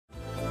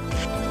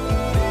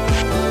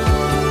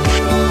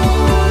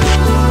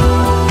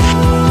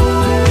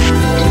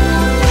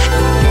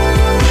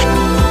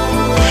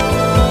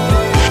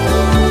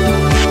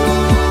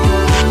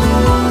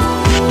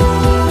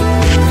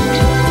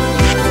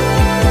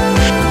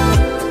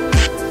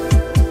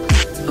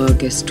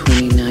August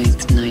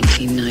 29th,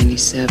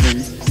 1997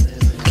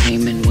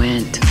 came and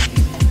went.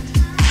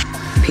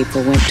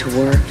 People went to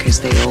work as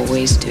they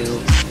always do.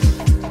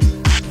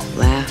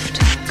 Laughed,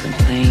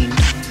 complained,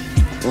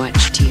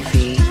 watched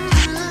TV,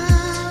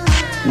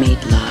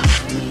 made love.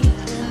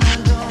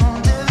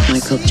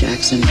 Michael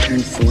Jackson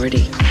turned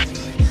 40.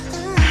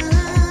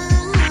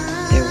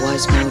 There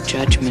was no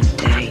judgment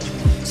day.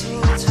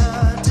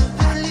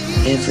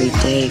 Every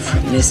day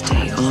from this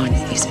day on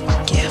is a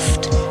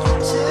gift.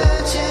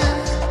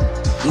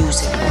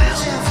 Use it well.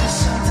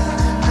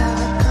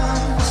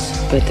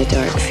 But the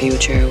dark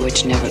future,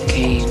 which never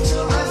came,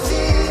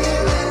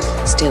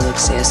 still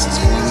exists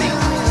for me,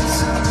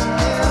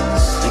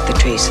 like the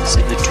traces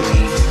of a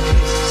dream.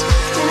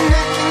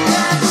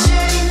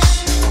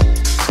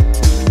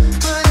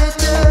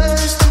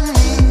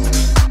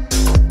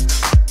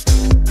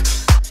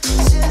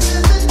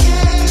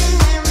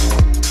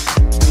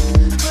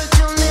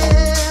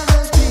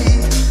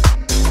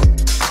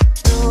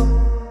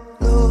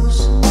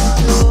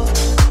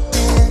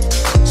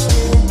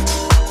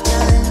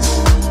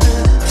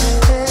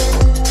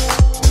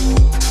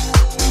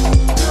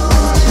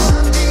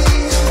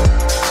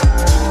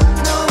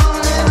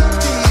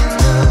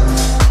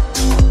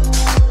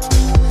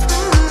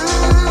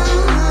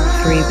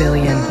 3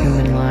 billion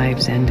human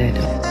lives ended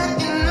on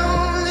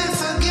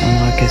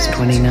August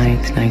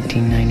 29th,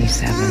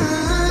 1997.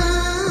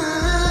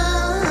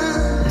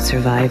 The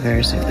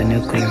survivors of the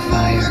nuclear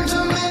fire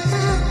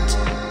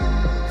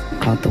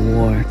called the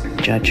war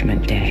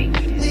Judgment Day.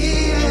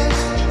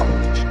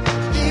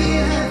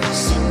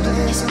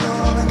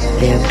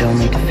 Lived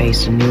only to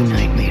face a new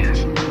nightmare.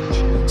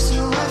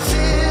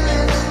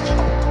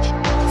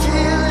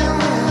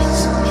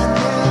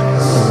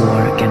 The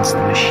war against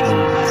the machines.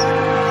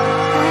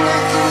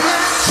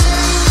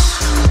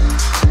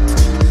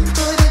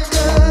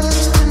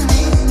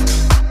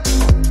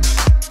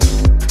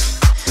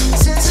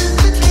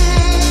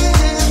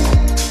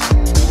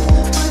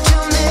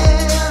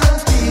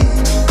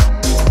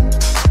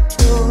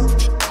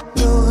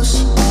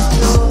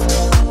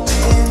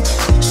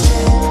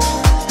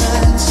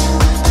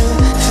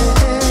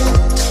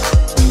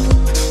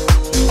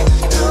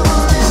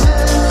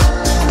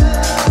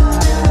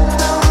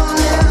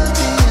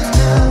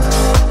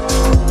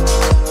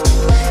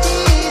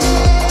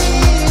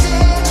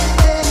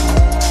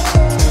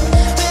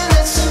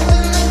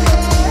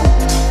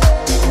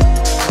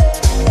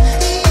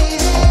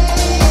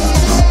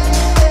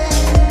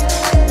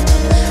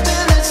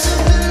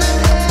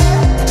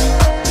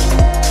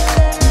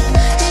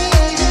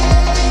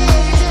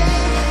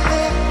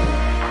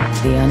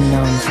 The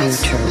unknown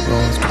future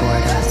rolls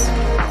toward us.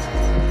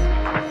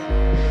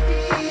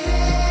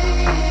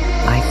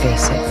 I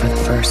face it for the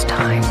first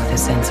time with a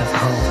sense of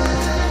hope.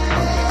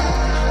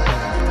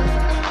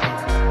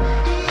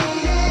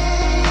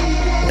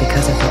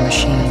 Because of the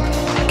machine,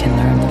 I can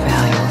learn